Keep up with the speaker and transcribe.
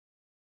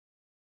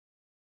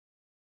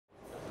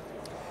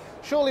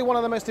Surely one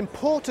of the most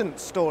important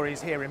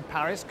stories here in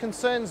Paris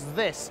concerns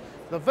this,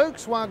 the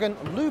Volkswagen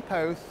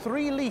Lupo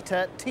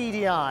 3-litre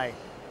TDI.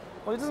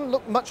 Well, it doesn't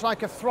look much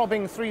like a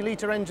throbbing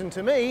 3-litre engine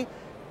to me,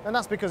 and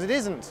that's because it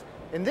isn't.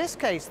 In this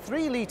case,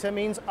 3-litre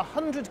means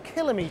 100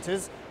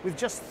 kilometres with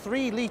just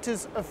 3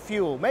 litres of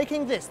fuel,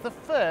 making this the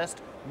first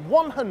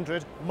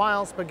 100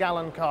 miles per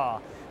gallon car.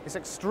 It's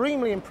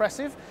extremely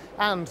impressive,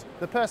 and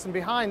the person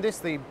behind this,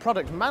 the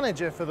product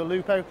manager for the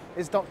Lupo,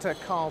 is Dr.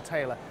 Carl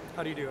Taylor.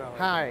 How do you do, Alex?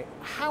 Hi.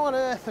 How on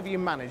earth have you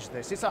managed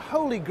this? It's a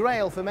holy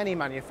grail for many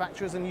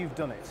manufacturers, and you've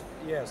done it.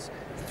 Yes.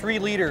 3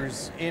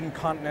 litres in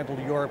continental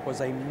Europe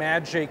was a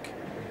magic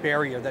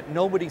barrier that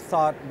nobody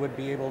thought we would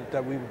be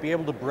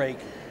able to break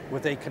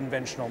with a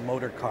conventional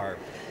motor car.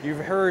 You've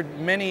heard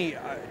many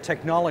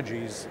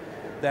technologies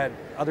that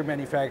other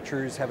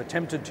manufacturers have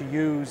attempted to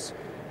use,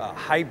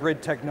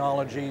 hybrid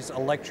technologies,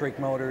 electric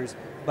motors,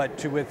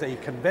 but with a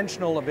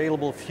conventional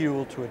available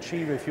fuel to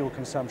achieve a fuel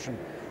consumption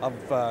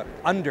of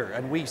under,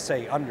 and we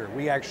say under,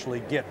 we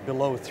actually get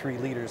below 3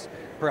 litres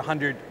per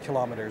 100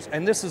 kilometers.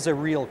 And this is a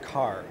real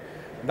car.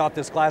 Not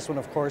this glass one,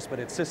 of course, but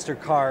its sister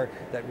car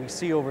that we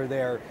see over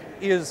there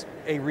is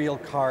a real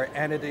car,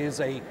 and it is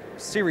a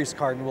series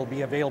car and will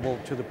be available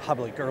to the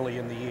public early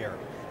in the year.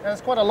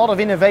 There's quite a lot of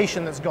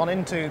innovation that's gone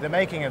into the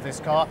making of this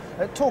car.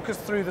 Talk us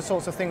through the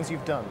sorts of things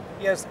you've done.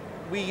 Yes,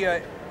 we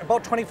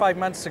about 25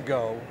 months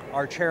ago,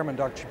 our chairman,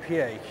 Dr.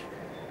 Piech,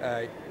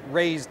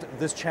 raised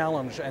this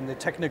challenge, and the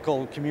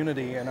technical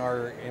community in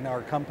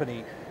our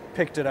company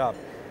picked it up.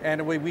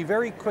 And we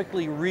very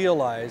quickly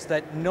realized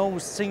that no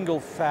single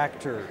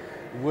factor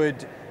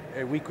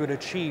we could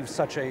achieve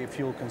such a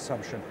fuel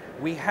consumption.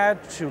 We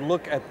had to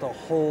look at the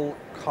whole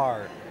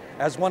car.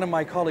 As one of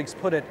my colleagues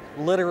put it,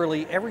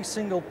 literally every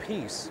single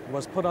piece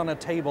was put on a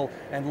table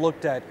and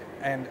looked at,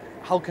 and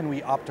how can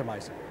we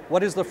optimize it?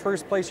 What is the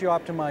first place you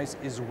optimize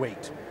is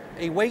weight.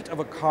 A weight of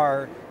a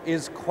car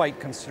is quite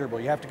considerable.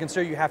 You have to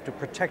consider you have to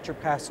protect your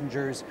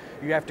passengers,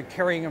 you have to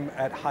carry them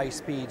at high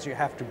speeds, you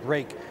have to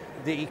brake.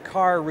 The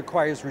car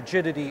requires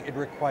rigidity, it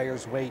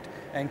requires weight,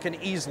 and can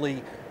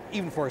easily,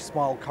 even for a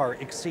small car,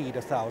 exceed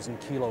 1,000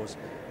 kilos.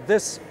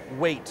 This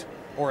weight,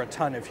 or a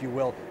ton if you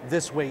will,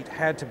 this weight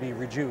had to be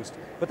reduced.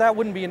 But that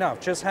wouldn't be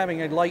enough. Just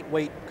having a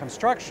lightweight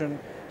construction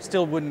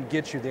still wouldn't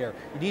get you there.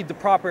 You need the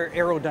proper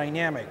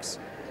aerodynamics.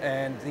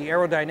 And the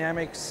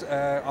aerodynamics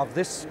of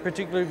this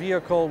particular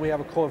vehicle, we have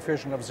a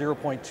coefficient of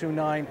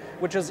 0.29,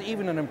 which is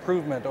even an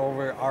improvement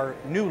over our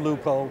new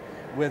Lupo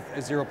with a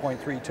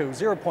 0.32.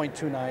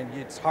 0.29,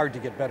 it's hard to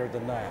get better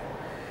than that.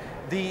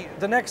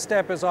 The next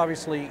step is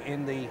obviously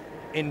in the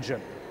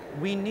engine.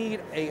 We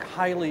need a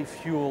highly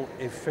fuel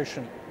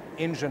efficient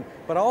engine,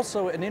 but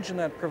also an engine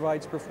that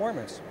provides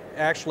performance,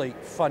 actually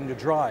fun to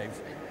drive.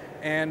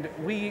 And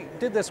we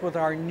did this with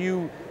our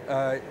new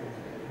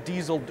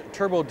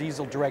turbo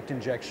diesel direct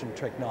injection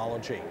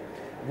technology.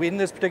 In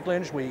this particular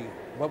engine,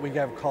 what we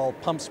have called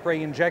pump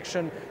spray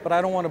injection, but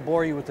I don't want to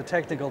bore you with the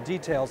technical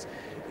details.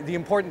 The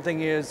important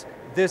thing is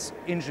this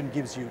engine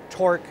gives you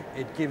torque,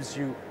 it gives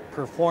you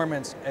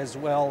performance as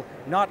well,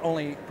 not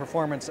only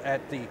performance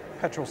at the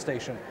petrol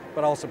station,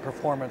 but also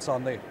performance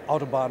on the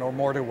Autobahn or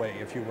motorway,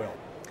 if you will.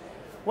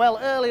 Well,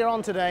 earlier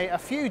on today, a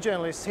few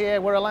journalists here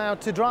were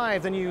allowed to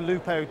drive the new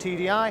Lupo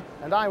TDI,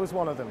 and I was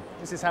one of them.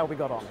 This is how we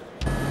got on.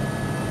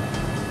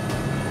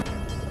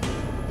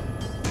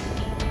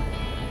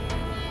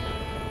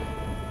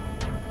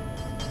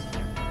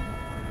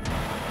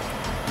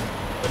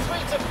 The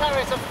streets of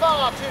Paris are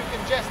far too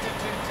congested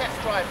to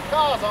test drive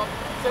cars on,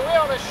 so we're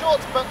on a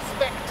short but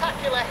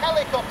spectacular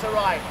helicopter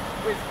ride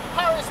with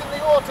Paris in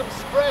the autumn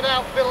spread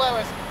out below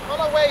us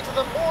on our way to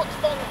the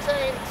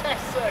Montfontaine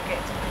test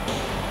circuit.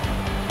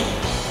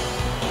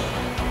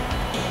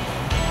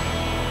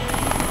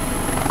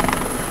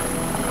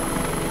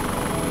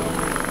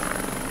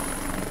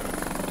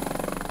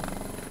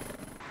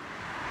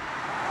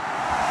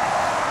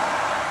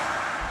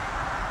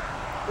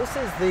 This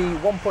is the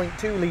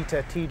 1.2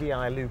 litre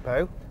TDI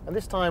Lupo, and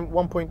this time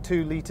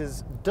 1.2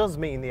 litres does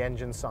mean the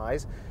engine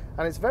size.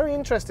 And it's very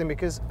interesting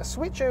because a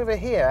switch over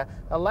here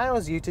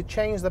allows you to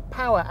change the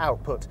power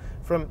output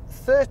from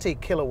 30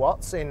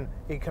 kilowatts in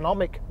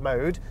economic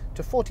mode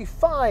to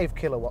 45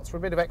 kilowatts for a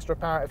bit of extra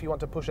power if you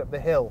want to push up the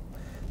hill.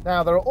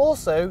 Now, there are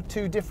also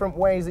 2 different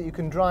ways that you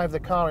can drive the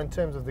car in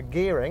terms of the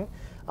gearing.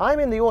 I'm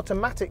in the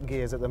automatic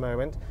gears at the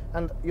moment,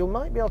 and you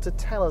might be able to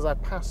tell as I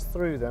pass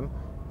through them,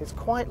 it's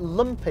quite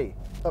lumpy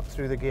up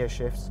through the gear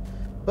shifts.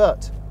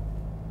 But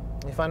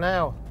if I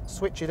now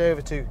switch it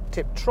over to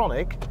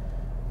Tiptronic,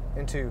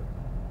 into,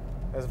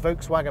 as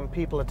Volkswagen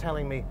people are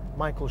telling me,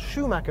 Michael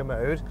Schumacher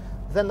mode,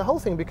 then the whole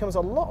thing becomes a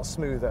lot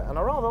smoother, and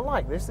I rather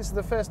like this. This is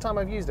the first time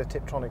I've used a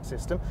Tiptronic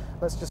system.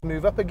 Let's just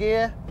move up a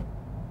gear.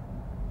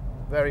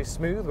 Very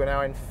smooth. We're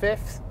now in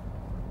 5th,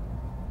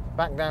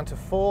 back down to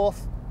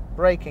 4th,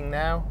 braking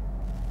now,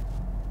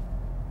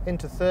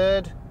 into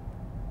 3rd,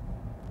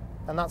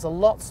 and that's a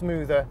lot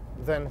smoother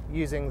than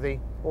using the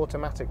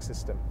automatic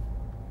system.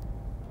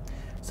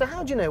 So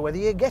how do you know whether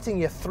you're getting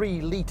your 3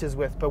 litres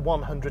worth per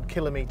 100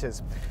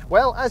 kilometres?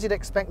 Well, as you'd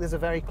expect, there's a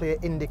very clear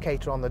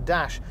indicator on the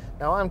dash.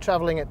 Now I'm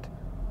travelling at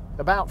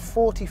about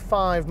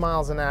 45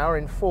 miles an hour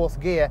in 4th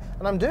gear,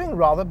 and I'm doing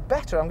rather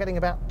better. I'm getting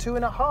about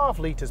 2.5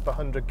 litres per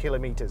 100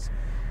 kilometres.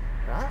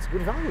 Now that's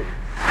good value.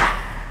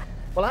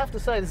 Well, I have to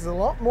say this is a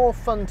lot more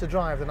fun to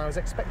drive than I was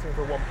expecting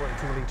for a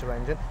 1.2 litre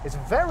engine. It's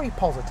very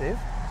positive,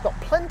 it's got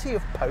plenty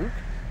of poke,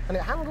 and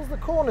it handles the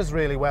corners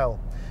really well.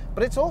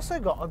 But it's also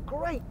got a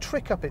great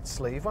trick up its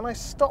sleeve when I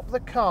stop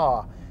the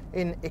car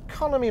in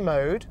economy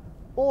mode,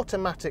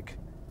 automatic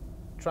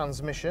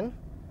transmission.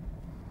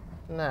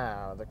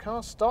 Now, the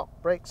car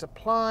stopped, brakes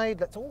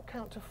applied. Let's all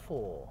count to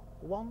 4.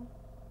 1,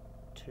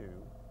 2,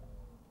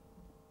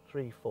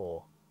 3,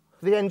 4.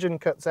 The engine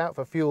cuts out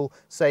for fuel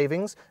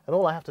savings, and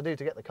all I have to do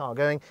to get the car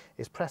going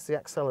is press the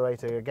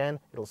accelerator again.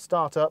 It'll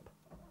start up,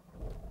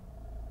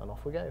 and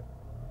off we go.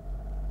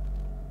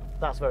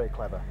 That's very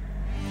clever.